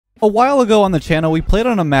A while ago on the channel, we played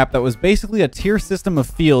on a map that was basically a tier system of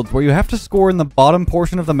fields where you have to score in the bottom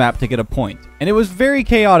portion of the map to get a point. And it was very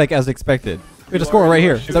chaotic as expected. We had to score right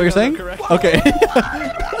here. Is that what you're saying? Okay.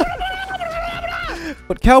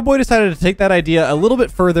 But Cowboy decided to take that idea a little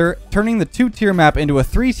bit further, turning the 2-tier map into a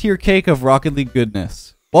 3-tier cake of Rocket League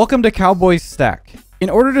goodness. Welcome to Cowboy's Stack.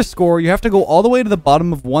 In order to score, you have to go all the way to the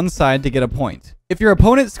bottom of one side to get a point. If your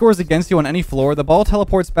opponent scores against you on any floor, the ball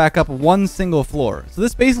teleports back up one single floor. So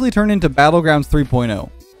this basically turned into Battlegrounds 3.0.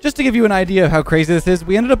 Just to give you an idea of how crazy this is,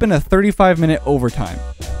 we ended up in a 35-minute overtime.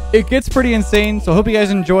 It gets pretty insane, so I hope you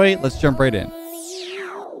guys enjoy. Let's jump right in.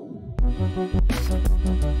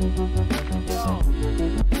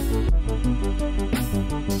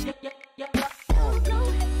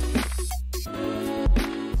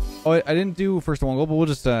 Oh, I didn't do first one goal, but we'll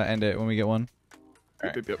just end it when we get one.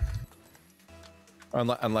 Right. Yep.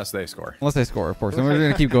 Unless they score. Unless they score, of course. And we're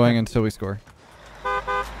going to keep going until we score.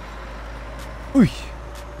 Ooh.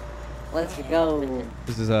 Let's go.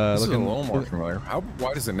 This is looking a little more familiar. How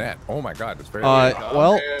wide is the net? Oh my god, it's very wide.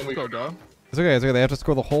 Well, And we go down. It's okay, it's okay. They have to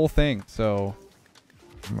score the whole thing, so...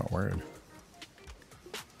 I'm not worried.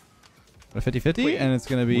 A 50-50, and it's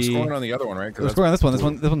going to be... We're scoring on the other one, right? We're scoring on this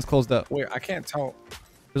one. This one's closed up. Wait, I can't tell.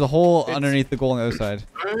 There's a hole underneath the goal on the other side.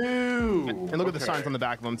 Ooh. And look at the signs on the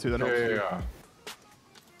back of them, too. That helps.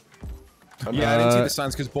 Yeah, I didn't see the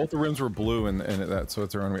signs because both the rooms were blue and that, so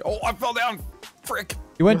it's around me. Oh, I fell down! Frick!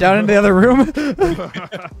 You went down into the other room?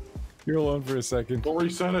 You're alone for a second. Don't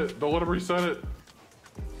reset it. Don't let him reset it.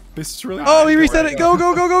 This is really... Oh, he reset it! Go,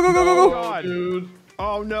 go, go, go, go, go, go, go! God. Dude.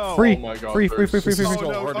 Oh, no. Free. Oh my God, Free. Oh, no.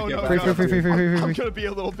 Free. I'm gonna be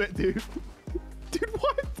a little bit, dude. Dude,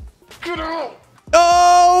 what? Get out!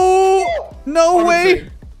 Oh! No way!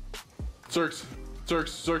 Zerx.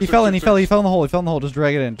 He fell in the hole. Just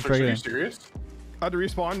drag it in. Just drag it in. Are you serious? I had to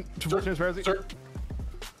respawn to full transparency.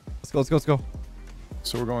 Let's go.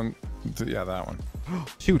 So we're going to, yeah, that one.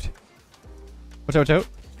 Shoot. Watch out.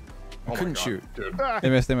 I couldn't shoot. Dude. They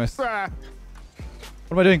missed. Ah.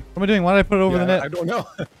 What am I doing? Why did I put it over the net? I don't know.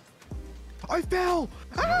 I fell.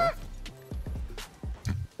 Ah.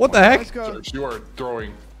 What the heck? Let's go. Zerx, you are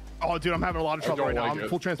throwing. Oh, dude, I'm having a lot of trouble right now. I'm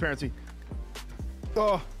full transparency.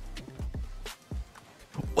 Oh.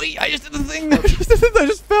 Wait, I just did the thing. I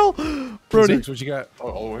just fell. Brody. Zerx, what you got?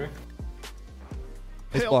 Oh, all the way.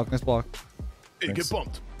 Nice block. Hey, get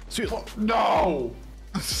bumped. See you. No!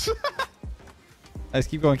 Nice,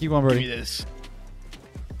 keep going, Brody. Give me this.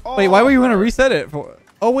 Wait, why were you going to reset it?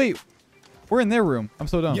 Oh, wait. We're in their room. I'm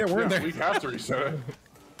so dumb. Yeah, we're in there. We have to reset it.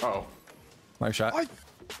 Oh. Nice shot.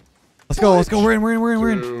 Let's go. We're in.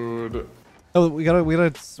 Dude. Oh, we gotta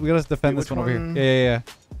defend this one over here. Yeah.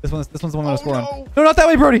 This one's the one I'm gonna score no. on. No, not that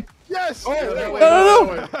way, Brody. Yes. Oh,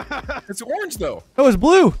 No. It's orange, though. No, it's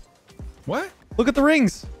blue. What? Look at the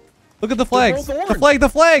rings. Look at the flags. both The orange.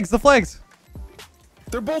 flags.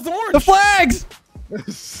 They're both orange. The flags.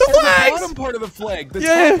 The bottom part of the flag. The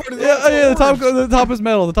Yeah. top part of the flag is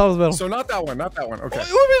The top is metal. So not that one. Okay.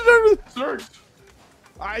 Zerx.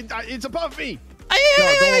 It's above me.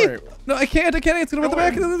 No, don't worry. No, I can't. It's gonna go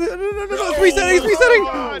back. No. It's Oh, resetting.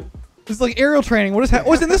 God. This is like aerial training. What is happening?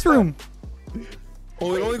 What's in this room?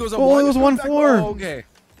 Oh, it only goes up Oh, it was one floor. Oh, okay.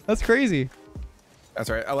 That's crazy. That's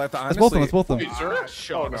all right. I let the It's honestly. both of Wait, them.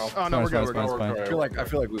 Zerx? Oh, no. Oh no, Fine, we're good. fine, We're fine. good. I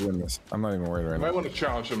feel like we win this. I'm not even worried right You now. might want to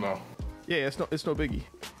challenge him, though. Yeah, it's no biggie.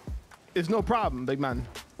 It's no problem, big man.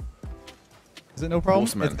 Is it no problem?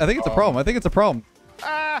 Wolfsman. I think it's a problem.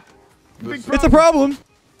 Ah, big problem. It's a problem.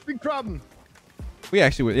 Big problem. We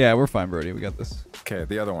actually, yeah, we're fine, Brody. We got this. Okay,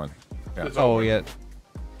 the other one. Yeah. Oh, yeah.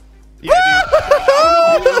 Yeah, dude.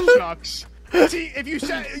 Oh, shucks. See, if you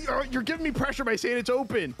said you're giving me pressure by saying it's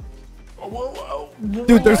open.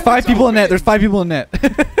 Dude, there's 5 people in net. There's 5 people in net.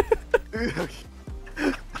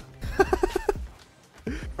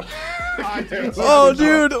 Oh,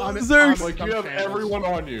 dude, Zerx. Like, you have everyone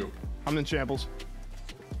on you. I'm in shambles.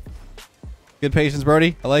 Good patience,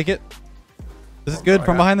 Brody. I like it. This is good.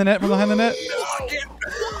 From behind the net. What?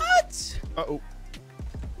 Uh-oh.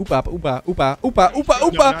 Oopa.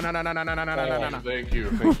 No. Thank you.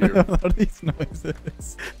 What are these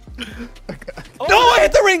noises? No, I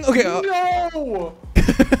hit the ring. Okay. No!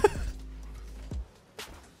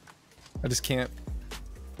 I just can't.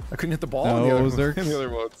 I couldn't hit the ball No, in the other Zerx. in the other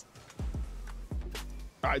ones.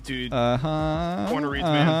 All right, dude. Corner reads,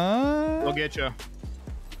 man. We'll get you.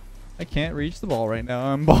 I can't reach the ball right now.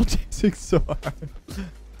 I'm ball chasing so hard.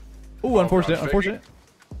 Oh, unfortunate.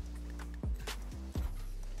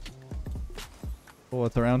 Oh,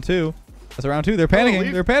 it's around 2. That's around 2. They're panicking.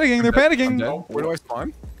 leave. They're panicking. No, where do I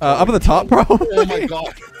spawn? Up at the top, probably. Oh my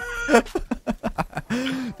god.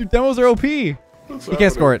 Dude, demos are OP. He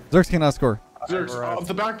can't score it. Zerx cannot score. Zerx, off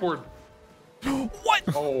the backboard. What?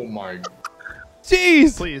 Oh my.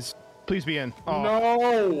 Please be in. Oh,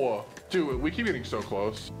 No. Dude, we keep getting so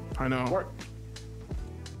close. I know. What?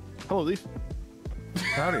 Hello, Leaf.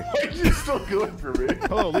 Howdy. You're still good for me.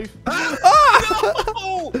 Hello, Leaf.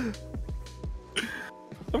 No!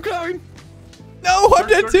 I'm coming. No, I'm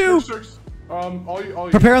dead too. Zerx. All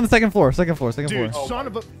you. Prepare on the second floor. Second floor. Dude, floor. son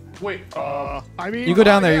of a. Wait. I mean, You go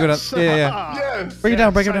down there. You go down. yes. Yeah. Yes. Break it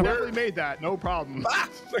down. Break it I down. definitely made that. No problem.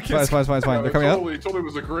 It's fine. They're coming out. Totally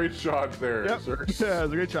was a great shot there, Yep. Zerx. Yeah, it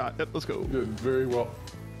was a great shot. Yep, let's go. You did very well.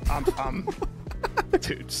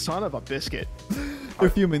 Dude, son of a biscuit. They're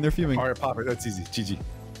fuming. All right, pop it. That's easy. GG.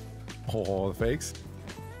 Oh, the fakes.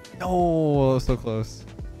 Oh, so close.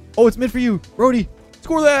 Oh, it's mid for you, Brody.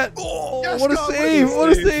 Score that. Oh, Yes, what a go, save. Brody. What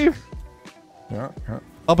a save. Yeah.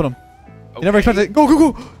 Helping him. You never expected it.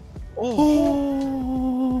 Go.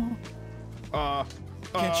 Oh. Oh.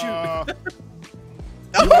 Can't shoot.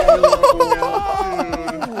 Dude,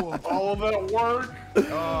 all of that work.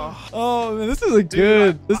 Oh, man, this is a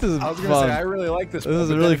good. This is I was fun. gonna say I really like this. This is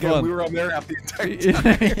but really then again, fun. We were on their app the entire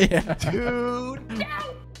time. Yeah. Dude.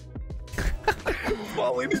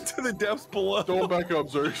 Falling into the depths below. Don't back up,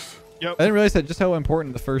 Zerx. I didn't realize that just how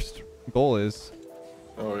important the first goal is.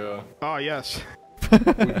 Oh yeah. Oh, yes. We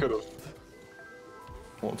could have.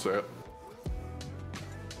 Won't say it.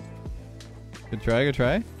 Good try.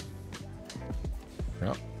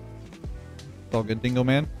 Yeah. It's all good, Dingo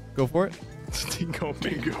man. Go for it. Dingo.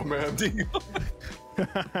 Bingo, man.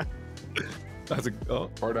 That's a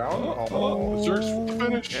Far down. Oh, Zerx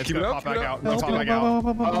finish. Yeah, it's Keep gonna it pop up, back keep it out. up. It's pop back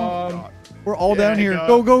out. We're all down There here. you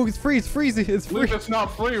go. Go. It's freeze. It's free. Luke, it's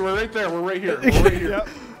not free. We're right there. We're right here. We're right here. Yep.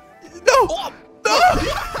 No.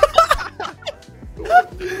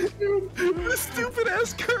 the stupid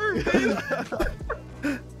ass curve.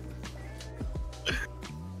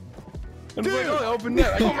 I'm like, oh, open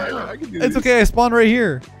net. I can do It's these. okay. I spawned right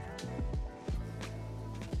here.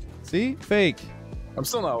 See? Fake. I'm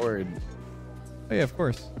still not worried. Oh yeah, of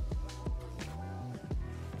course.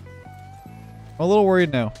 I'm a little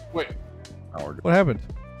worried now. Wait. Not worried. What happened?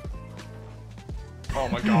 Oh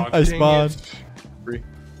my God. I dang spawned. it. Free.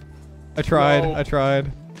 I tried.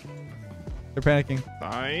 No. They're panicking.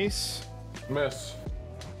 Nice. Miss.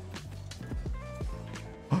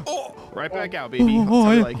 Oh, right back out, baby. Oh,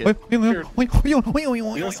 I yeah. like it.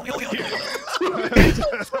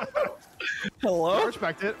 Hello? I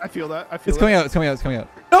respect it. I feel that. It's coming out.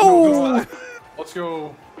 No! Let's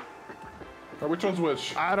go. Which one's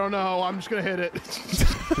which? I don't know. I'm just gonna hit it.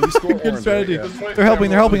 We score Good orange, strategy. right? This way? They're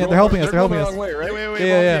helping us. They're going the wrong way, right? Wait.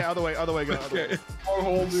 Yeah. Other way. Go. Other way. Okay. Oh,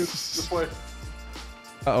 hold dude. This way.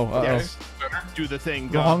 Uh-oh. Yes. Do the thing.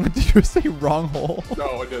 Go. Wrong. Did you say wrong hole?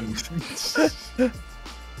 No, I didn't.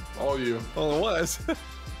 All you. Well, it was.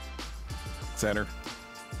 Center.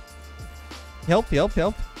 Help. Woo.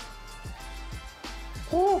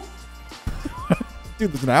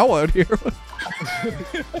 Dude, there's an owl out here.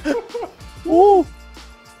 Woo!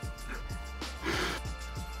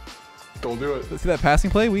 Don't do it. See that passing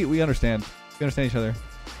play? We understand. We understand each other.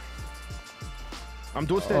 I'm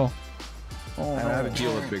doing it. Oh. I know how to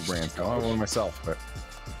deal with big brands. I don't know myself, but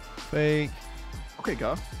Fake. Okay,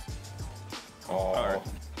 go. Oh. Alright.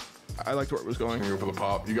 I liked where it was going. I'm gonna go for the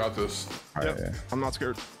pop. You got this. Yep. yeah. I'm not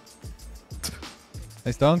scared.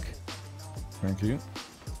 Nice dunk. Thank you.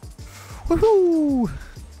 Woohoo!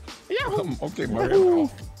 Okay, Mario.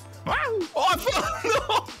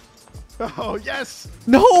 Oh yes.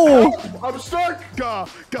 No! I'm stuck. Go.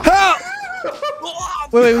 Help!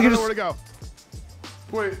 Wait, we I can don't know just. where to go.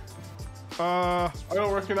 Wait. I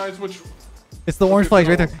don't recognize which. It's the orange flags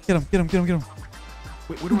right there. Get him.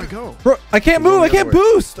 Wait, where do I go? Bro, I can't move. I can't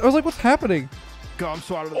boost. I was like, what's happening? Go. I'm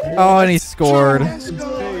so out of the. Oh, and he scored. Yes,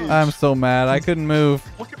 go. I'm so mad. I couldn't move.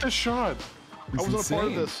 Look at this shot. I wasn't a part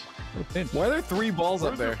of this. Why are there 3 balls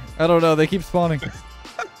up there? I don't know. They keep spawning.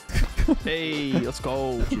 Hey, let's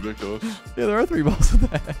go. It's ridiculous. Yeah, there are 3 balls in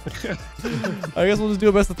that. I guess we'll just do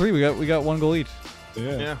a best of 3. We got 1 goal each.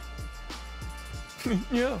 Yeah.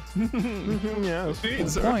 Yeah. Yeah.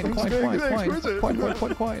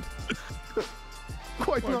 Quite.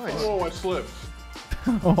 Quite nice. Oh, I slipped.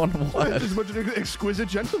 On what? There's a bunch of exquisite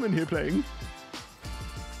gentlemen here playing.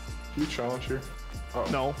 Can you challenge here? Uh-oh.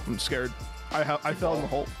 No, I'm scared. I fell in the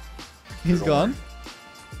hole. He's gone.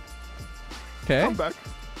 Okay. I'm back.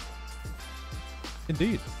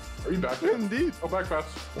 Indeed. Are you back there? Indeed. Oh, back fast.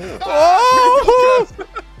 Oh!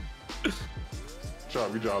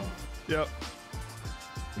 Good job. Yep.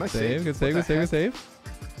 Nice Save. Good save. What the heck? Save.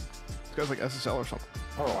 This guy's like SSL or something.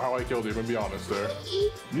 I don't know how I killed you, but be honest there.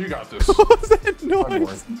 You got this. What was that I'm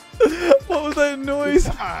noise? bored. What was that noise?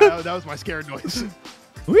 That was my scared noise.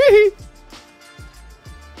 Wee!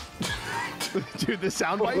 Dude, this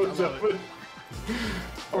sound bite. I love it.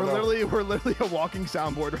 We're literally a walking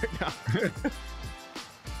soundboard right now.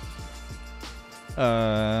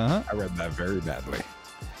 I read that very badly.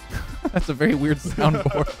 That's a very weird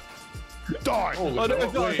soundboard. Die! Oh, no,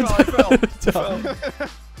 I fell.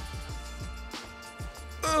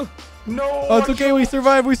 No. Oh, it's okay. We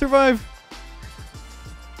survive. We survive.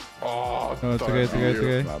 Oh, No, it's okay. It's okay.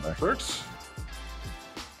 It's okay. Bricks?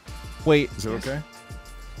 Wait. Is it okay?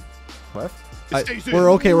 Left?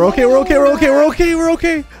 We're okay. We're okay. We're okay. We're okay. We're okay. We're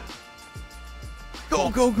okay. Go,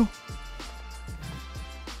 go, go.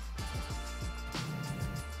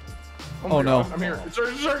 Oh no. I'm here.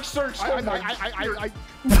 Search.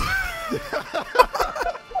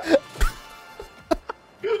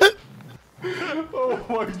 Oh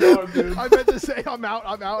my god, dude. I meant to say I'm out.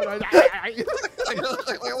 I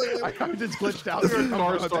just glitched out.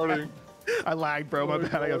 Car starting. I lagged, bro. My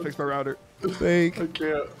bad. I gotta fix my router. Fake. I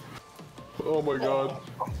can't. Oh my god.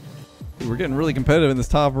 Dude, we're getting really competitive in this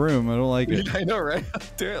top room. I don't like it. I know, right?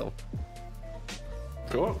 Damn.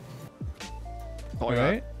 Go up. All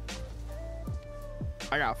right.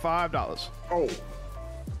 I got $5. Oh.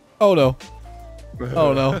 Oh no.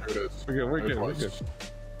 Oh no. There it is. We're good.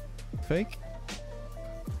 Fake.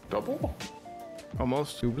 Double?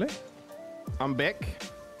 Almost. Double. I'm back.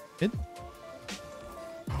 It.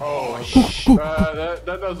 Oh, that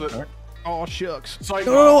does it. Oh, shucks. Psych.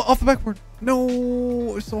 No, no, no, off the backboard.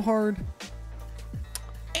 No, it's so hard.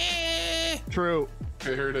 True.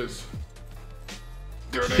 Okay, here it is.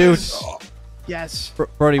 Shoot. Yes.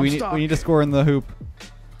 Brody, I'm we stuck. need to score in the hoop.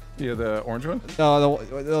 Yeah, the orange one? No, the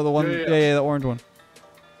one. Yeah. The orange one.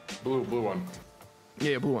 Blue one.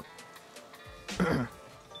 Yeah, blue one.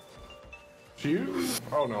 You?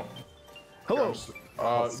 Oh no. Hello.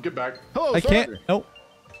 Get back. Hello, I sir. can't. Nope.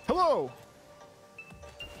 Hello.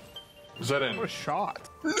 Is that in? What a shot.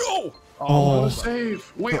 No! Oh.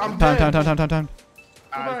 Save. Wait, I'm Time. dead. Time.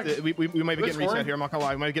 We might be getting scoring? reset here. I'm not gonna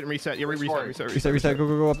lie. We might be getting reset. Yeah, Reset.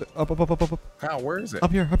 Go. Up. How? Where is it?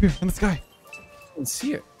 Up here, in the sky. I can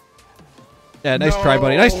see it. Yeah, nice try,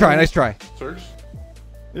 buddy. Nice try. Search.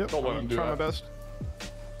 Yep. Don't let I'm him do trying my that. best.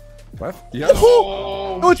 Left? Yes.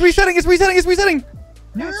 Oh, it's resetting.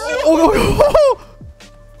 Yes. Oh, go.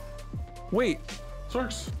 Wait.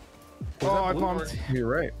 Search. Oh, I bumped. You're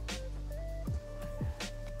right.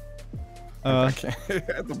 I can't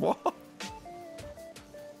at the wall.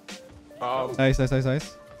 Nice.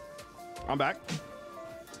 I'm back.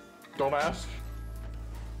 Don't ask.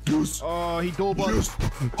 Oh, he dual bumped.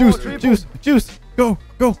 Juice. Go.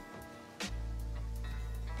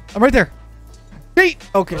 I'm right there. Hey.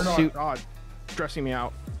 Okay, shoot. God, stressing me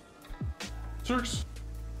out. Search.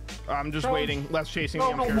 I'm just No. waiting. Less chasing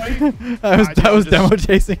me. No, I'm no, scared. wait. I was demo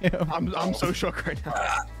chasing him. I'm so shook right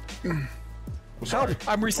now. Sorry.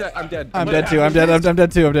 I'm reset. I'm dead. I'm dead too. I'm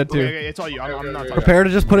dead too. Okay, it's all you. I'm not Okay. talking. Prepare to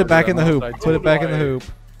just put it back in the hoop. Outside. Put it back in the hoop.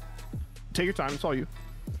 Take your time. It's all you.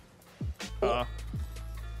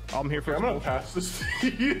 I'm here for I'm gonna pass this to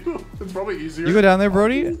you. It's probably easier. You go down there,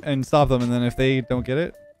 Brody, and stop them, and then if they don't get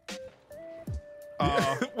it,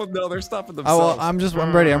 Well, no, they're stopping oh themselves. well,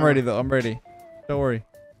 I'm ready. I'm ready though. I'm ready. Don't worry.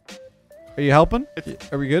 Are you helping?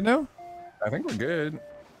 Are we good now? I think we're good.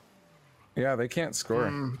 Yeah, they can't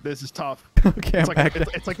score. This is tough. Okay, I'm back.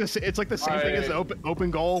 It's like the same thing as the open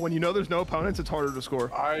goal. When you know there's no opponents, it's harder to score.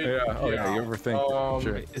 Yeah. You overthink it.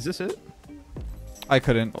 Sure. Is this it? I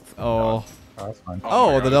couldn't. Oh, That's fine.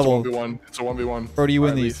 Oh, the double. It's a 1v1. Brody, you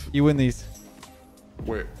win Alright, these. You win these.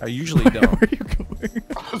 Wait. I usually don't. Where are you going?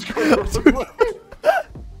 I was going over the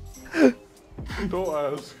way.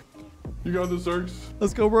 Don't ask. You got the Zergs?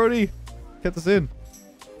 Let's go, Brody. Get this in.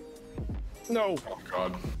 No. Oh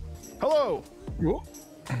god. Hello.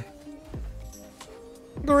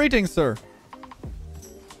 Greetings, sir.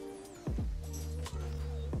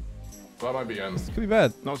 That might be in. Could be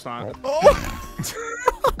bad. No, it's not.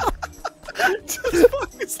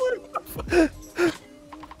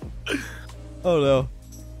 Oh no.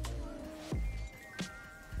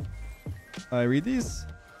 I read these?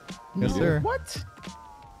 Yes, sir. What?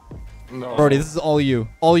 No. Brody, this is all you.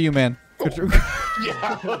 All you, man.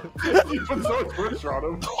 Yeah. You put so much pressure on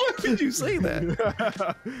him. Why did you say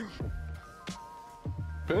that?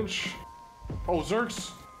 Pinch. Oh,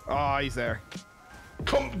 Zergs. Oh, he's there.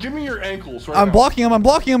 Come, give me your ankles right I'm now. blocking him. I'm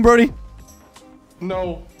blocking him, Brody.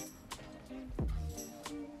 No.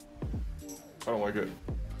 I don't like it.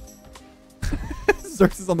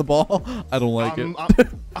 Xerxes is on the ball. I don't like it.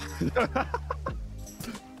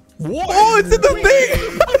 What? Oh, it's in the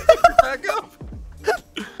thing. Back up.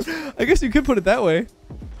 I guess you could put it that way.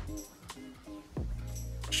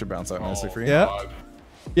 should bounce out nicely for you. Yeah. God.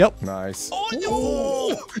 Yep. Nice.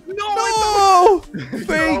 No! Fake!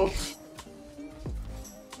 No.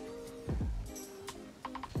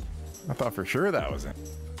 I thought for sure that was it.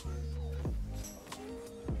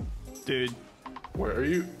 Dude, Where are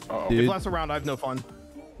you? Uh-oh. Dude. if last round, I have no fun.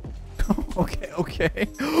 Okay.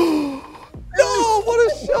 No!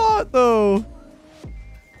 What a shot, though!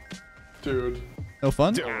 Dude. No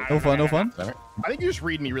fun? No fun, no fun? Damn it. I think you just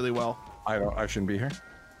read me really well. I shouldn't be here.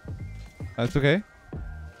 That's okay.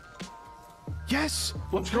 Yes!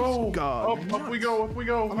 Let's go. God. Up we go. Up we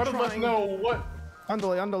go. I'm How did Leth trying. know? What?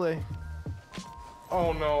 Andale, andale.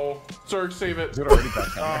 Oh no. Sir, save it. Is it already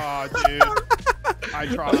back down? Ah, dude. I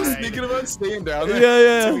tried. I was thinking about staying down there.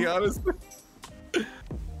 Yeah, yeah. To be honest.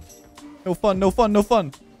 No fun, no fun, no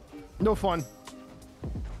fun. No fun.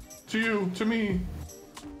 To you. To me.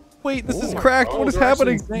 Wait, this is Oh, cracked. oh, What is they're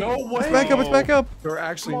actually happening? insane. No way. It's back up, it's back up. They're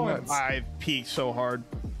actually Come on. nuts. I've peaked so hard.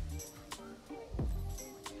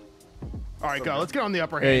 All right, go. Let's get on the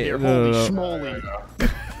upper hand Hey, here. no, Holy no, schmoly.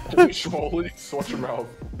 Holy schmoly. Watch your mouth.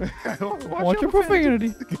 Watch your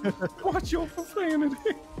profanity. Watch your profanity.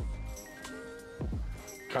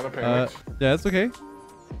 Kind of panicked. Yeah, it's okay.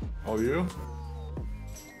 All you?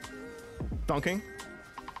 Dunking.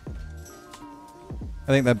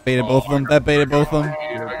 I think that baited both of them. That baited both of them.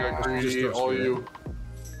 Yeah, I got greedy. All you.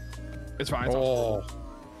 It's fine. It's fine. Oh.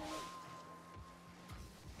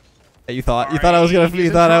 Hey, you thought I was gonna. Alright,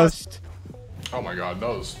 You thought I was trust. Oh my god, that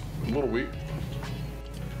was a little weak.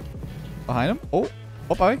 behind him. Oh,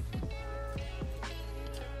 oh, bye.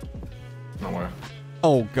 No way.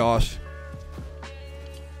 Oh gosh.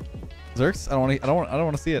 Zerx, I don't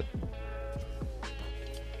want to see it.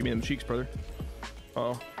 Give me them cheeks, brother. Uh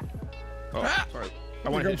oh. Oh, sorry. I I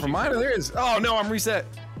want went to from mine. There it is. Oh no, I'm reset.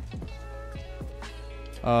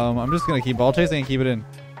 I'm just gonna keep ball chasing and keep it in.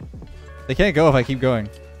 They can't go if I keep going.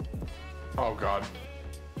 Oh god.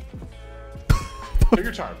 Take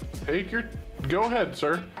your time. Go ahead,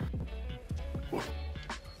 sir.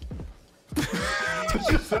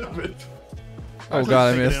 Just have it. Oh god,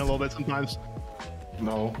 I Take it in missed. a little bit sometimes.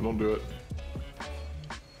 No, don't do it.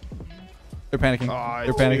 They're panicking. Aw,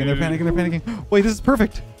 They're panicking. They're panicking. They're panicking. Wait, this is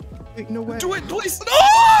perfect. No way. Do it, please.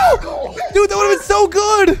 Oh! Dude, that would have been so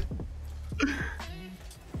good.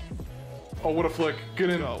 Oh, what a flick. Get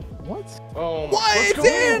in. Oh, what? Oh, my. What? Let's It's go.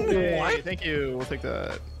 in. Hey, thank you. We'll take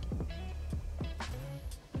that.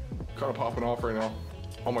 Kind of popping off right now.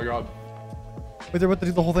 Oh my god. Wait, they're about to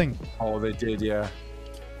do the whole thing. Oh, they did, yeah.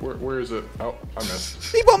 Where is it? Oh, I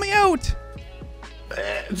missed. They bought me out.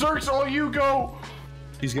 Zerx, all you go.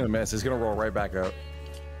 He's gonna miss. He's gonna roll right back up.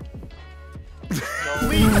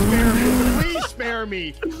 Please spare me. Please spare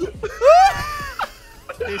me.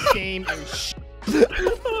 This game is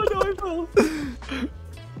Oh no, I fell.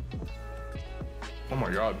 Oh my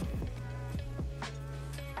god.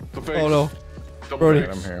 The face. Oh no. Double Brody.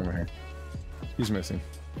 face. I'm here. He's missing.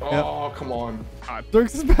 Oh, come on.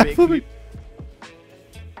 Zerx is back for me.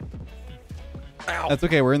 Ow. That's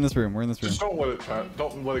okay. We're in this room. We're in this room. Just don't let it, Pat.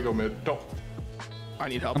 Don't let it go mid. Don't. I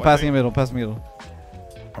need help. I'm I passing a think. middle. Passing middle.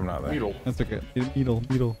 I'm not there. Needle. That's okay. Needle.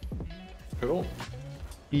 Needle. Middle.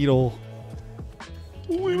 Needle.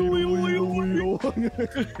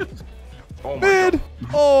 Oh my Mid. god.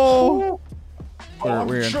 Oh. Oh,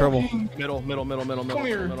 We're in I'm trouble. choking. Middle. Come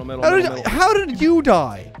here. How did you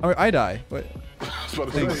die? Oh, I die. Wait. I was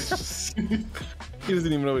about to say. He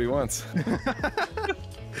doesn't even know what he wants.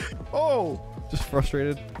 Oh, Just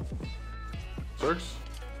frustrated. Zerx,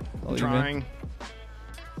 I'll leave you, man. trying.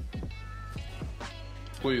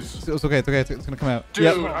 please. It's okay. It's okay. It's gonna come out. Dude,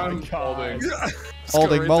 Yep. I'm God.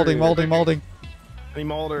 balding. Malding. Any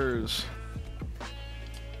Malders?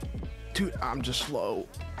 Dude, I'm just slow.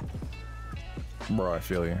 Bro, I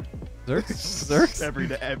feel you. Zerx. Every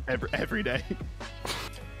day. Every day.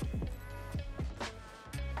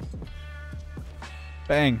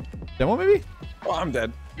 Bang. Demo maybe? Oh, I'm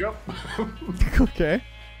dead. Yep. Okay.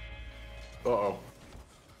 Uh-oh. All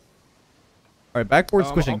right, backboard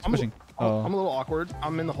squishing. I'm Squishing. a Oh. little awkward.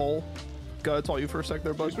 I'm in the hole. Go, it's all you for a sec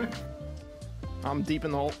there, bud. Excuse me? I'm deep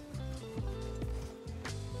in the hole.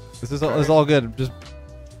 This is all good. Just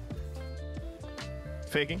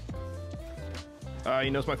Faking. He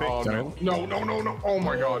knows my fake. Oh, no. No. Oh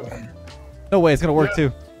my god. no way. It's gonna work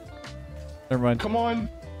too. Never mind. Come on.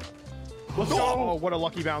 Let's Oh, go. what a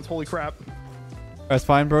lucky bounce. Holy crap. That's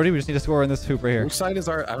fine, Brody. We just need to score in this hoop right here. Which side is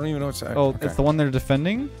our? I don't even know which side. Oh, okay. it's the one they're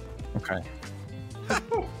defending. Okay.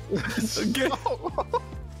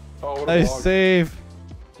 Oh, what a Nice log. save.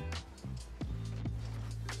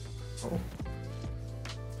 Oh.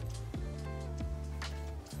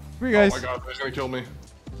 Here you Oh guys. my god, he's gonna kill me.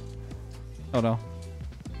 Oh no.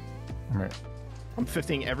 Right. I'm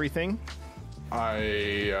 15 everything.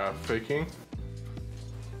 I faking.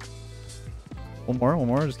 One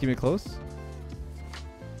more. Just keep it close.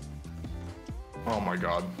 Oh my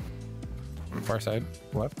god. Far side,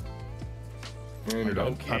 left. And you're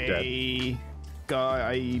done. Okay.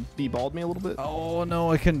 Guy deballed me a little bit. Oh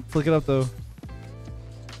no, I can flick it up though.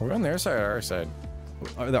 Are we on their side or our side?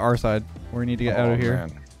 The R side. We need to get out of here.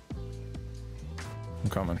 Man. I'm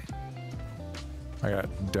coming. I got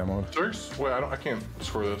demoed. Zerx? Wait, I can't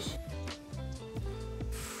score this.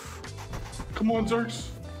 Come on, Zerx.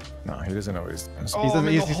 No, he doesn't know what he's doing. Oh, I'm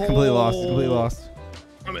in He's the completely lost. hole. Completely lost.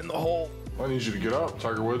 I'm in the hole. I need you to get up,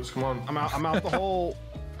 Tiger Woods. Come on. I'm out the hole.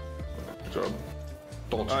 Good job.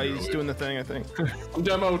 Don't you He's doing the thing, I think. I'm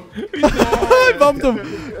demoed. I bumped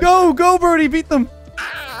him. Go, Birdie, beat them.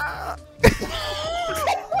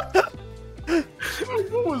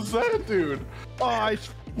 What was that, dude? Oh, I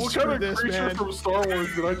What screwed kind of this, creature man. from Star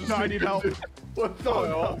Wars did I just No, I need help. What the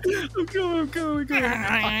hell? I'm going.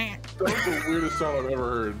 That was the weirdest sound I've ever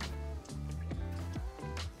heard.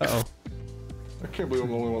 Uh-oh. I can't believe I'm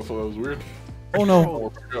the only one who thought that was weird. Oh no.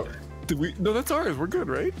 Back up. Did we? No, that's ours. We're good,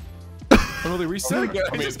 right? Oh no, they reset again.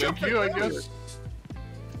 I mean, thank you, I guess.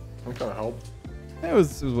 I'm kind of help. It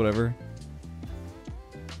was whatever.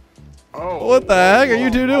 Oh. What the heck are you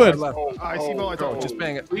two doing? Left. I see what I Go, thought. just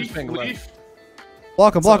bang it. Just bang it left.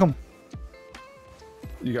 Block him.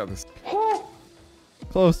 You got this.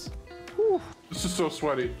 Close. This is so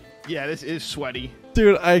sweaty. Yeah, this is sweaty.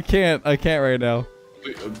 Dude, I can't right now.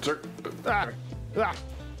 Ah, ah.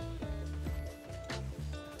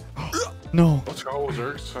 No. Let's go,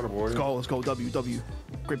 Zerx. Attaboy. Let's go. W.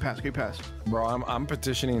 Great pass. Bro, I'm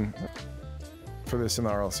petitioning for this in the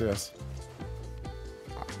RLCS.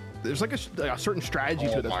 There's like a certain strategy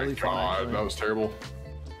to Oh it that's my really god, fun. that was terrible.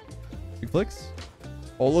 Big flicks.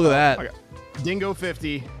 Oh, look at Okay. that. Dingo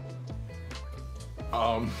 50.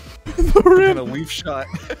 And a leaf shot.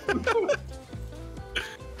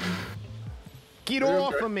 Get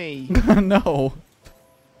off of me. No.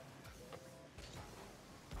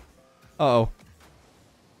 Uh-oh.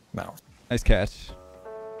 No. Nice catch.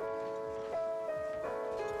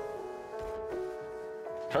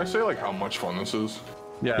 Can I say like how much fun this is?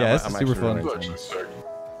 Yeah, Yeah, this is super actually fun. This is really actually sick.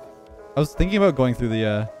 I was thinking about going through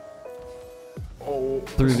the Oh.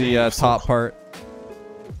 top part.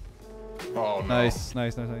 Oh no. Nice.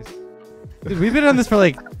 Dude, we've been on this for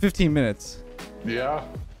like 15 minutes. Yeah.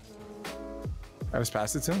 I just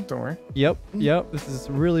passed it to him. Don't worry. Yep. This is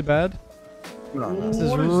really bad. No. This is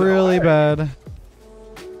What is really that? bad.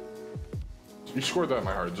 You scored that in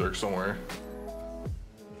my heart, Zerx. Don't worry.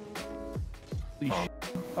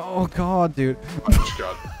 Oh god, dude. I just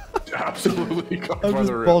got absolutely caught I'm by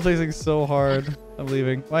just the ball rib. chasing so hard. I'm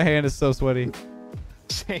leaving. My hand is so sweaty.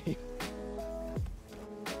 Same.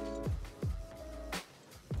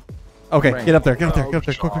 Okay, Bang. get up there. Quick.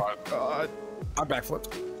 God. I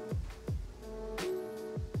backflipped.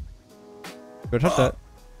 Go touch that.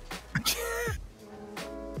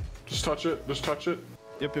 Just touch it. Just touch it.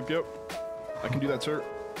 Yep. I can do that, sir.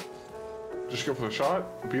 Just go for the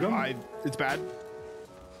shot. Beat him. It's bad.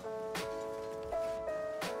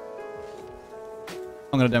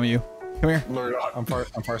 I'm gonna demo you. Come here. Learn out. I'm far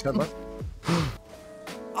side left.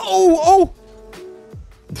 Oh!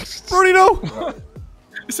 Brody, no!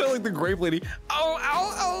 You sound like the grape lady. Oh.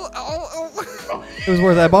 It was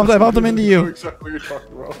worth it. I bumped him into I know you. exactly what you're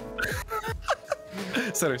talking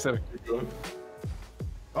about. Center. You're good.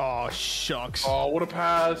 Oh, shucks. Oh, what a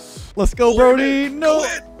pass. Let's go, Brody. No.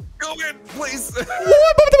 Go in, please.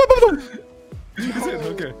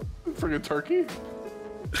 Okay. Friggin' turkey.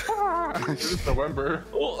 It's November.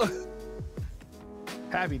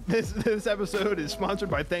 Happy. This episode is sponsored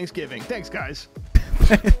by Thanksgiving. Thanks, guys.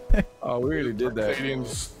 Oh, we already did that.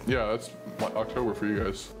 Canadians. Yeah, that's October for you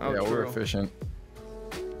guys. Oh, Yeah, we're true. efficient.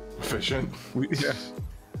 Efficient. Yeah.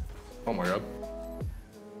 Oh my god.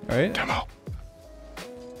 All right. Demo.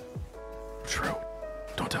 True.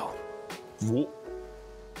 Don't tell him. Whoa.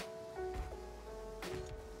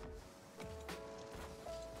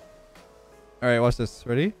 All right. Watch this.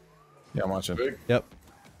 Ready? Yeah, I'm watching. Big. Yep.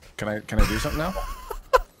 Can I do something now?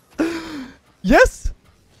 Yes.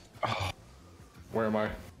 Where am I?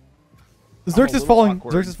 Zerx is little falling.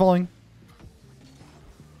 awkward. Zerx is falling.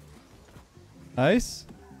 Nice.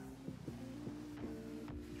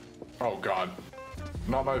 Oh god.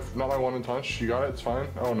 Not my one in touch. You got it. It's fine.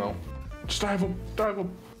 Oh no. Just dive him. Dive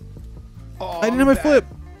him. Oh, I didn't have my flip.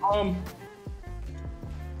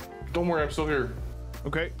 Don't worry. I'm still here.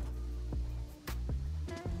 Okay.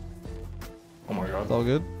 Oh my god. It's all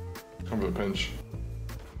good. Come for the pinch.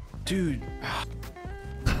 Dude.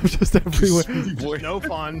 I'm just everywhere. No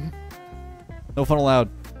fun. No fun allowed.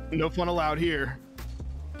 No fun allowed here.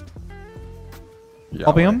 Yeah,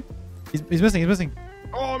 Helping right. him. He's missing. He's missing.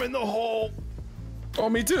 Oh, I'm in the hole. Oh,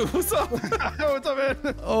 me too. What's up? Oh, what's up,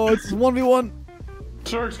 man? Oh, it's 1v1.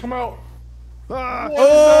 Sharks, come out. Ah,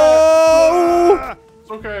 Oh! ah.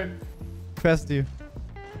 It's okay. Pass it to you.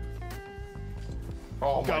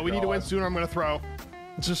 Oh my God, we need to win sooner. I'm gonna throw.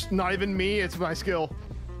 It's just not even me. It's my skill.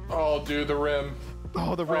 Oh, dude, the rim.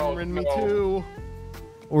 Oh, the rim Oh, ran me no. too.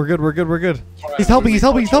 We're good. We're good. We're good. Alright, He's helping. He's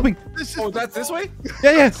helping. He's helping. This is Oh, that's this way?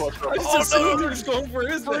 Yeah, yeah. Clutch up. I just assumed you were just going for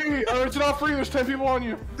his thing. Free. It's not free. There's 10 people on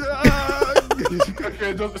you. Ah.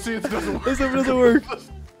 Okay, it doesn't, see, it doesn't work. Doesn't work.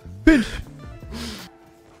 Pinch.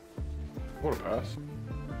 What a pass.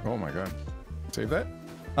 Oh my god. Save that?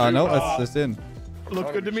 No, that's in.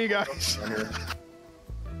 Look good to me, guys. Down here.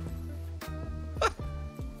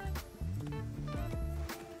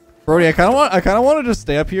 Brody, I kind of want to just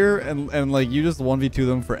stay up here and like you just 1v2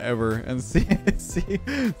 them forever and see what happens.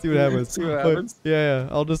 See what But, happens? yeah.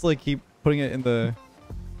 I'll just like keep putting it in the.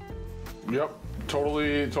 Yep,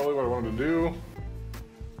 totally what I wanted to do.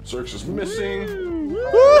 Search is missing.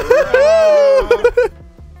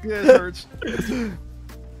 Yeah, it hurts.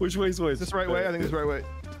 Which way's Is this the right way? I think it's the right way.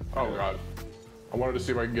 Oh god. I wanted to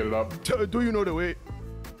see if I can get it up. Do you know the way?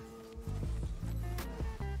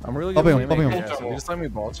 I'm really Helping good. him, helping him. Yeah, so you just let me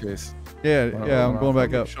ball chase. Yeah, Hold on, yeah. hold I'm on. going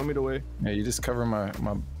back up. Show me the way. Yeah, you just cover my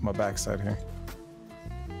backside here.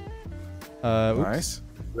 Oops. Nice.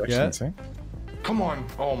 Yeah. Directions, eh? Come on.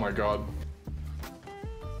 Oh my god.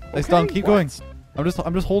 Nice dunk. Keep going. I'm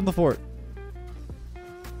just holding the fort.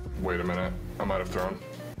 Wait a minute. I might have thrown.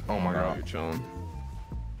 Oh my You're god. chilling.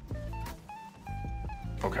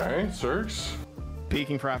 Okay, Zerx.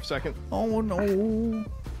 Peeking for half a second. Oh no!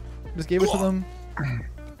 Just gave it to them.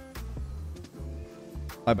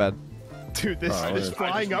 My bad. Dude, this Oh, this I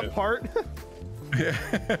flying just up missed. part.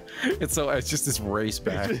 Yeah. it's just this race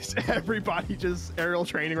back. Just everybody just aerial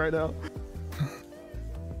training right now.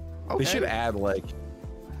 They should add like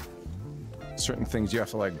certain things you have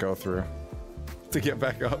to like go through to get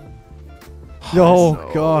back up.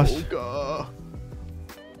 Oh gosh. God.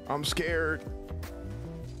 I'm scared.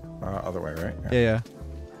 Other way, right? Yeah.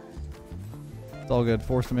 It's all good.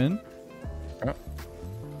 Force him in. Yeah.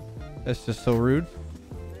 That's just so rude.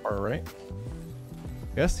 All right.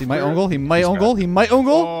 Yes, he might own goal. He might own goal. He might own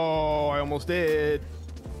goal. Oh, I almost did.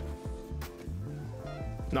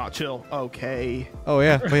 Not chill. Okay. Oh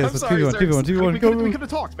yeah. Wait, I'm that's sorry, 2v1. sir. 2v1. 2v1. We Go. could have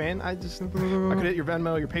talked, man. I could hit your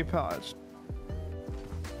Venmo, your PayPal.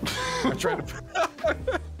 I tried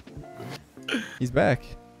to. He's back.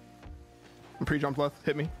 I'm pre-jump left.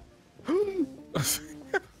 Hit me.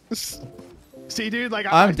 See, dude, like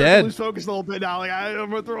I'm I start to dead. lose focus a little bit now. Like I'm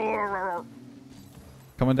gonna throw.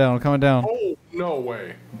 Coming down. Coming down. Oh, no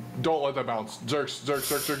way. Don't let that bounce. Zerx.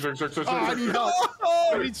 Oh, I need help.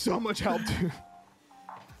 I need so much help, dude.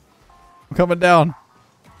 I'm coming down.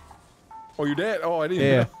 Oh, you're dead. Oh, I didn't.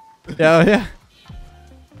 Yeah. know. Yeah. Yeah.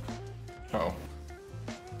 Oh.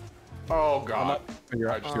 Oh god.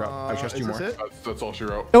 I trust you is more. this it? That's all she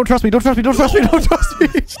wrote. Don't trust me. Don't trust me. Don't trust me. Don't trust me.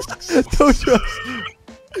 Don't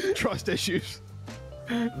trust. Trust issues.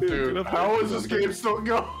 Dude, how is this game still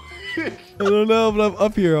going? I don't know, but I'm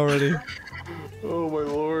up here already. Oh my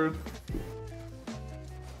lord.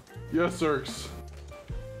 Yes, Zerx.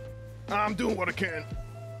 I'm doing what I can.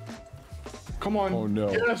 Come on. Oh, no.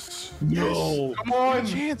 Yes. No. Come on.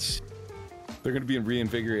 Chance. They're gonna be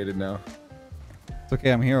reinvigorated now. It's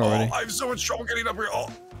okay. I'm here already. Oh, I have so much trouble getting up here. Oh.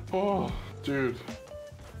 Oh, dude.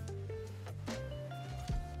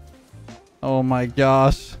 Oh my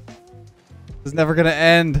gosh. This is never gonna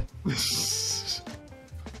end. This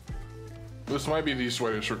might be the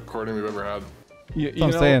sweatiest recording we've ever had. That's what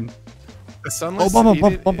I'm saying. The sunless. Oh, bump, you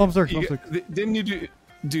bump, did- bump, bump, Zerx, you- bump, Didn't you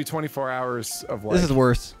do 24 hours of like? This is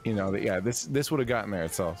worse. You know, yeah. This would have gotten there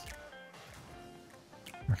itself.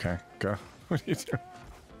 Okay, go. What are you doing?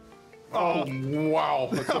 Oh, wow.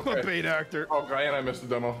 That's I'm a okay. bait actor. Oh, God, and I missed the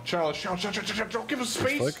demo. Challenge. Don't give us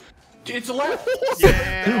space. Flick. It's left.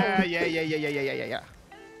 Yeah.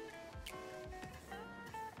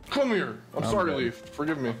 Come here. I'm sorry, dead. Leaf.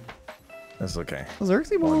 Forgive me. That's okay.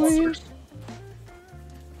 Xerxes boy.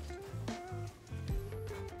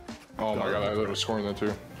 Oh my god, I was scoring that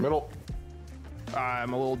too. Middle.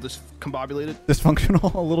 I'm a little discombobulated.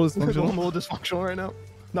 Dysfunctional. A little I'm a dysfunctional. little dysfunctional right now.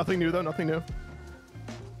 Nothing new though. Nothing new.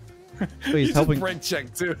 Wait, he's helping. Break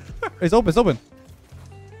check too. It's open. It's open.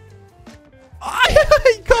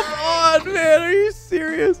 Come on, man. Are you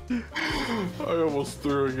serious? I almost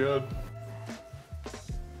threw again.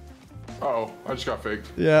 Uh-oh, I just got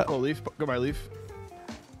faked. Yeah. Oh, Leaf. Goodbye, Leaf.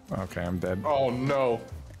 Okay, I'm dead. Oh no.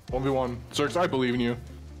 1v1. Zerx, I believe in you.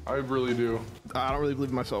 I really do. I don't really believe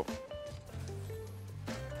in myself.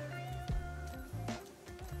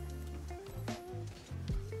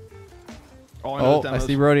 Oh, I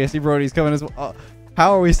see Brody. I see Brody. He's coming as well.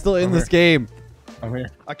 How are we still in this game? I'm here.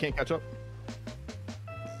 I can't catch up.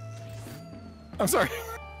 I'm sorry.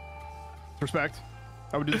 Respect.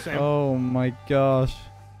 I would do the same. Oh my gosh.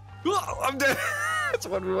 I'm dead. That's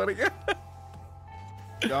what we want to get.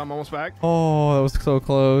 Yeah, I'm almost back. Oh, that was so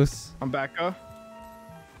close. I'm back. Are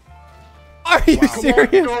you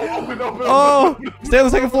serious? Open. Oh, stay on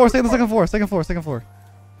the second floor. Stay on the second floor. Second floor.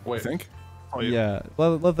 Wait. Think? Oh, Yeah,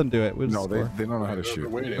 let them do it. We'll No, just they score. don't know how to shoot.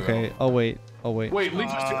 Waiting, Okay, I'll wait. Wait, Lee,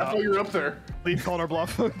 I thought you were up there. Leave called our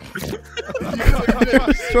bluff. We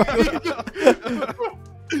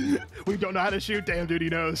don't know how to shoot. Damn, dude, he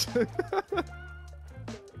knows.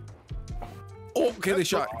 Oh, okay, they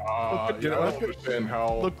shot. Yeah, I don't understand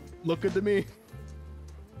how. Look good to me.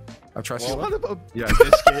 I trust you. Son of a Yeah.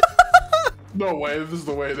 biscuit. No way. This is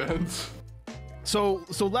the way it ends. So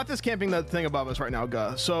Leth is camping that thing above us right now,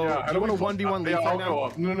 Gus. So Yeah, do you want to 1v1 Leaf I'll right go now?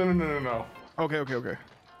 up. No. Okay.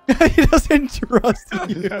 He doesn't trust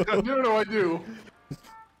you. No, I do.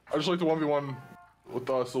 I just like the 1v1 with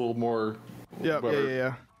us a little more. Better.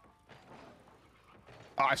 Yeah.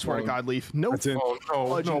 Oh, I swear to God, Leaf. No. That's it.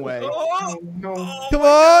 Oh, no way. No. Come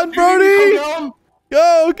on, Brody! Come down.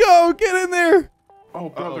 Go, get in there! Oh,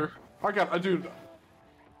 brother. Dude.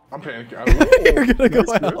 I'm panicking. You're gonna go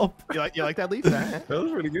help. You like that, Leaf? That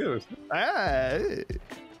was pretty good. Hey.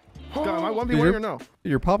 God, am I 1v1 Dude, or no?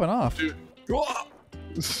 You're popping off. Dude.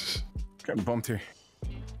 Getting bumped here.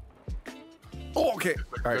 Oh, okay.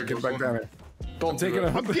 All right, get back down there. Don't take it.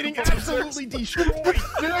 I'm getting absolutely destroyed.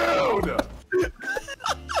 Dude!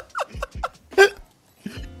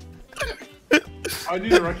 I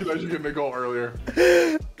need to recognize you getting a goal earlier.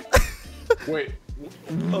 Wait.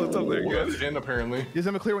 Oh, it's up there again. It's in, apparently. He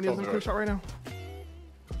doesn't have a clear one. He doesn't have a clear shot right now.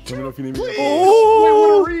 Let me know if you need me. Please. Oh! Wait,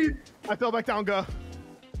 what a read! I fell back down, Guh.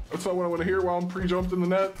 That's not what I want to hear while I'm pre-jumped in the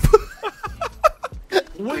net.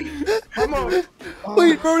 Wait, come on.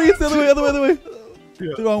 Wait, Brody, it's the other way.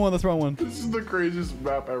 Yeah. The wrong one, that's the wrong one. This is the craziest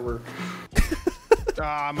map ever.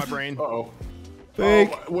 Ah, my brain. Uh-oh.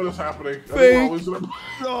 Fake. Oh, what is happening? Fake.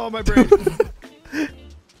 Oh, my brain.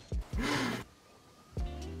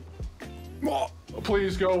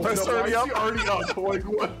 Please go. No, That's already why is up. he already up? Like,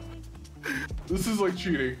 what? This is like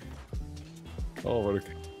cheating. Oh, what a...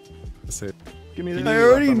 That's it. Give me the.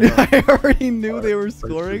 I already knew they were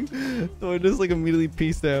scoring, so I just like immediately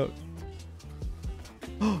peaced out.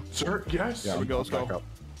 Sir, yes. Yeah, we go, let's let's back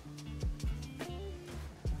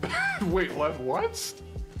go. up. Wait, Leth, what?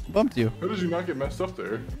 Bumped you. How did you not get messed up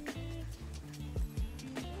there?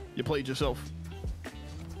 You played yourself.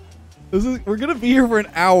 We're gonna be here for an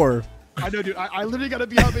hour. I know, dude. I literally gotta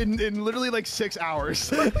be up in literally like 6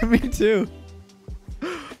 hours. Me too.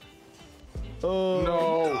 Oh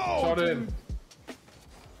No, shot in.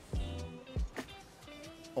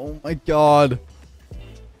 Oh my god.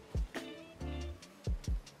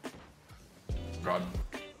 God.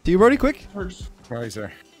 See you, Brody, quick. Hurts. Right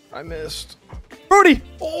there. I missed. Brody!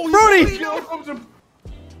 Brody!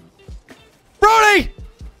 Brody!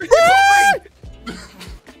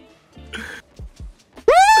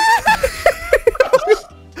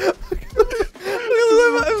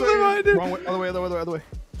 Wrong way. Other way.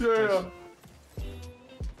 Yeah.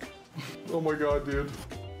 Oh my god, dude.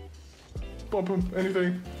 Bump him.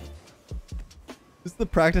 Anything. This is the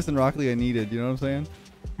practice in Rocket League I needed, you know what I'm saying?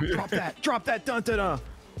 Drop that, dun dun dun.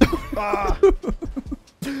 Ah.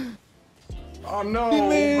 Oh no. He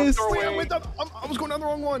missed. Wait, I was going down the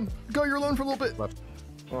wrong one. Go, you're alone for a little bit.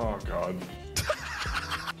 Oh god.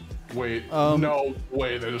 Wait. Um, no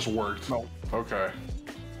way. That just worked. No. Okay.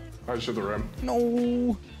 I just hit the rim.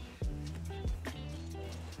 No.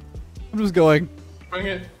 I'm just going. Bring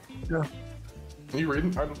it. Yeah. Are you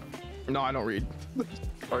reading? I don't. No, I don't read.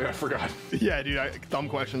 Oh yeah, I forgot. Yeah, dude. Dumb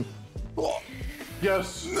question.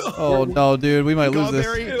 Yes. Oh no, dude, we might lose Go, this.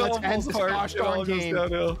 Barry. Let's end this gosh darn game.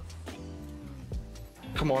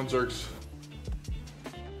 Come on, Zerks.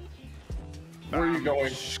 Where are you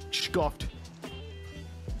going? Scuffed.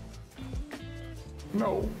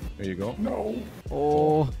 No. There you go. No.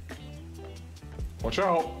 Oh. Watch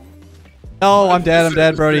out. No, I'm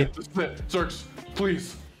dead, Brody. This is it. Zerks,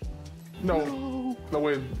 please. No. No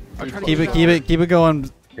way. Keep it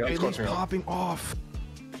going. Yeah, Hey, it's Lee's clutching up. popping off.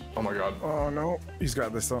 Oh my god. Oh no, he's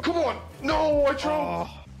got this though. Come on. No, I tried.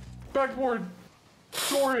 Backboard.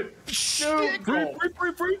 Score it. Shit. No.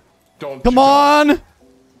 Don't. Come on.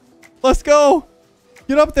 Let's go.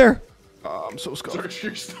 Get up there. I'm so scuffed. Zerks,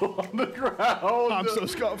 you're still on the ground. I'm so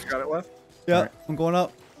scuffed. Got it left. Yeah, Right. I'm going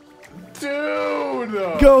up. Dude!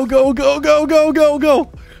 Go, go, go, go, go, go,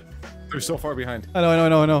 go. They're so far behind. I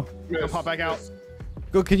know. Go pop back out.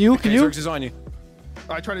 Go, can you? Zerx is on you.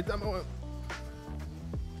 I tried to demo it.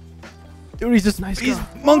 Dude, he's just he's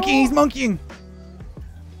monkeying. He's monkeying.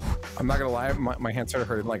 I'm not gonna lie, my hand started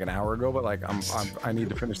hurting like an hour ago, but like I need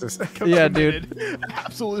to finish this. Yeah, dude.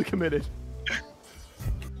 Absolutely committed.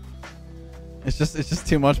 It's just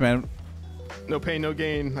too much, man. No pain, no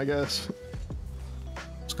gain, I guess.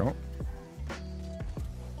 Let's go.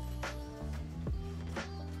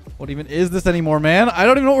 What even is this anymore, man? I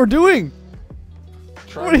don't even know what we're doing.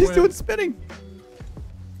 Try What to he's win. doing spinning.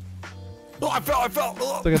 Oh, I fell.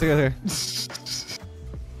 Oh. It's okay.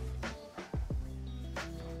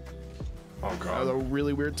 Oh That was god. a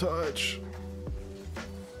really weird touch.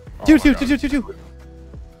 Oh Two. Oh my God.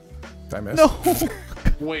 Did I miss? No.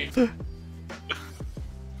 Wait.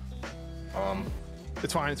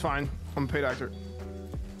 It's fine. I'm a paid actor.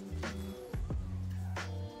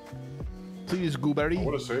 Please, Gooberry.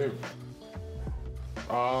 What a save.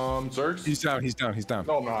 Zerx? He's down.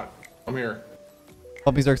 No, I'm not. I'm here.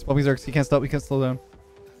 Bumpy Zerx. He can't stop. He can't slow down.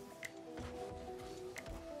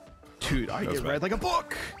 Dude, I get read like a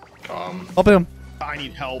book. Bumping him. I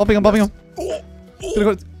need help. Bumping him. Gonna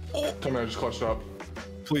go. Tell me I just clutched up.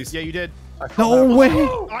 Please. Yeah, you did. No way.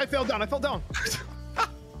 I fell down.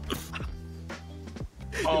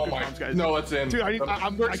 Oh Good my. times, guys. No, that's in. Dude, I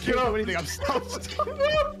Zerx, can't get do up. anything. I'm stuck.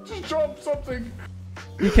 Just jump something.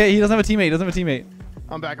 He can't. He doesn't have a teammate.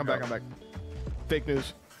 I'm back. Fake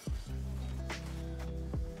news.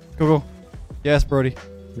 Go. Yes, Brody.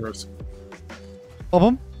 Yours. Bump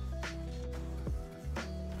him.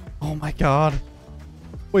 Oh my god.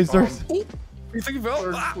 Wait, Zerx. You think you fell?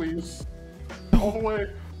 Zerx, please. All the way.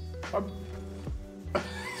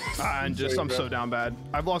 I'm so down bad.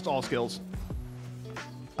 I've lost all skills.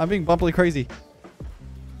 I'm being bumpily crazy.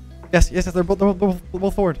 Yes. They're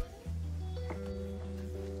both forward.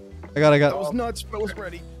 I got. That was nuts. I was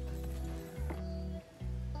ready.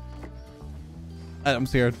 I'm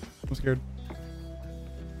scared.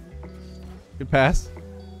 Good pass.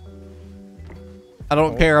 I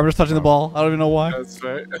don't care. I'm just touching the ball. I don't even know why. That's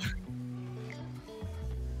right.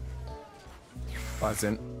 That's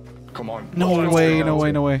in. Come on. No way.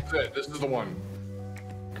 This is the one.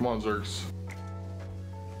 Come on, Zerx.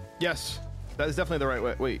 Yes, that is definitely the right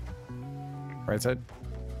way. Wait. Right side.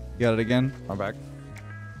 You got it again. I'm back.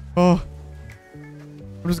 Oh.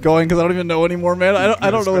 I'm just going because I don't even know anymore, man.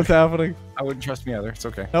 I don't know what's happening. I wouldn't trust me either. It's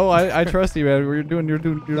okay. No, I trust you, man. You're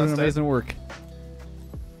doing That's amazing work.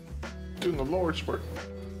 Doing the lower spurt.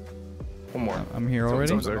 One more. I'm here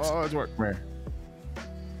already. Zerx. Oh, it's work. Come here.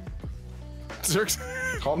 Zerx.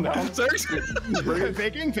 Calm down. Zerx.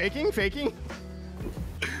 Faking.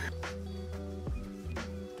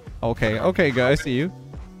 Okay, guys. I see you.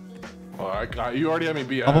 Well, you already had me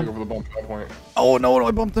beat. I had to go for the bump at that point. Oh no,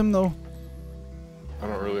 I bumped him though. I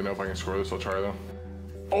don't really know if I can score this. I'll try though.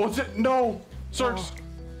 Oh, it's it. No, Zerx.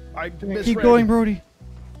 I Keep misread. going, Brody.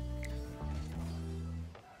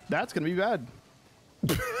 That's gonna be bad.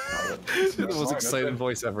 The most excited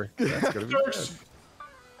voice ever. That's gonna be bad. Zerx.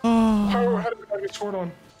 Oh, How did I get scored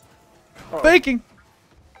on? Oh, faking.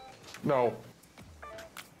 No.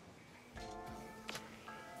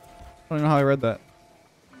 I don't know how I read that.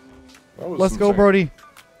 That was Let's go, insane. Brody.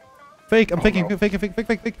 Fake. I'm Oh, faking. no.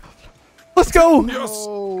 Fake. Let's go. Yes.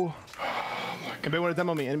 Oh. Anybody want to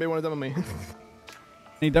demo me? Any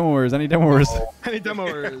demoers? Any demoers?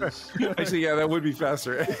 Actually, yeah, that would be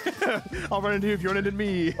faster. I'll run into you if you run into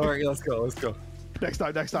me. All right, let's go. Next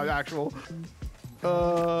time, actual. Where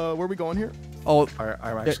are we going here? Oh, All right,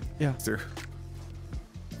 I'm actually. yeah. Through.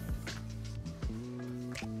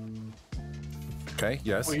 Okay.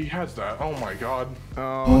 Yes. Oh, he has that. Oh my god.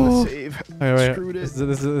 Oh, the save. Wait. Screwed it. This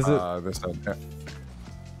is it. This side. Yeah.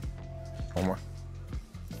 One more.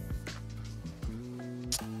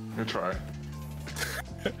 Good try.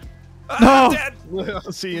 No.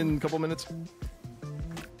 I'll see you in a couple minutes.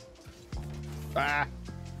 Ah.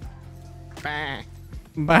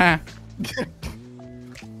 Bah.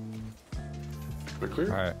 They're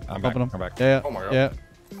clear? All right, I'm back. Bumping him. I'm back. Yeah. Oh my God. Yeah.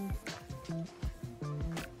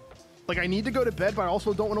 Like, I need to go to bed, but I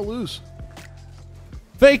also don't want to lose.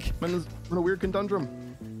 Fake. I'm in a weird conundrum.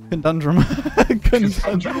 Conundrum.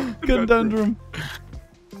 Conundrum.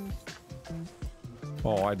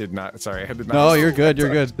 Oh, I did not. Sorry, I did not. No, you're good.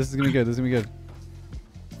 This is gonna be good.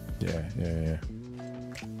 Yeah.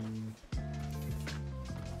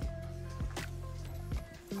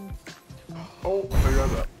 Oh, there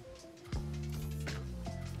goes that.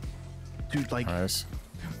 Dude, like, Nice.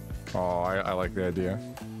 Oh, I like the idea.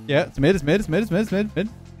 Yeah, it's mid.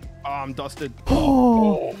 I'm dusted.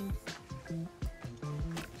 Oh.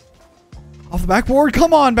 Off the backboard.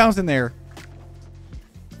 Come on, bounce in there.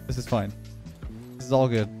 This is fine. This is all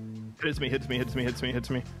good. Hits me, hits me, hits me, hits me, hits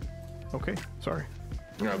me. Okay, sorry.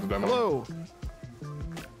 Yeah, the demo. Hello.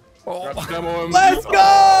 Got the demo him. Let's go!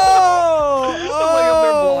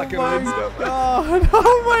 Oh my god!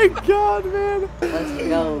 Oh my god, man! Let's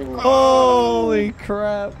go. Holy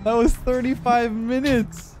crap! That was 35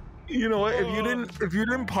 minutes. You know what? If you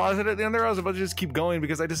didn't pause it at the end there, I was about to just keep going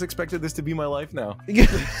because I just expected this to be my life now.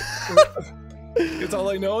 It's all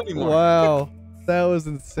I know anymore. Wow, that was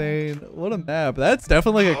insane. What a map! That's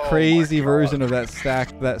definitely like a crazy version of that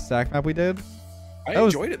stack map we did. I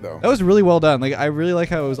enjoyed it though. That was really well done. Like I really like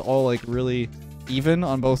how it was all like really even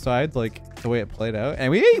on both sides, like the way it played out.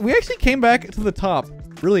 And we actually came back to the top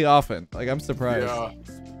really often. Like I'm surprised. Yeah.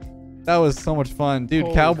 That was so much fun, dude.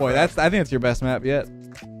 Holy Cowboy. crap. I think that's your best map yet.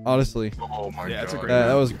 Honestly, Oh my Yeah, it's a god. great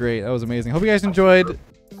that was great. That was amazing. Hope you guys enjoyed.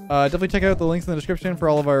 Definitely check out the links in the description for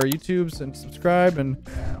all of our YouTubes and subscribe and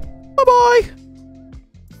bye bye.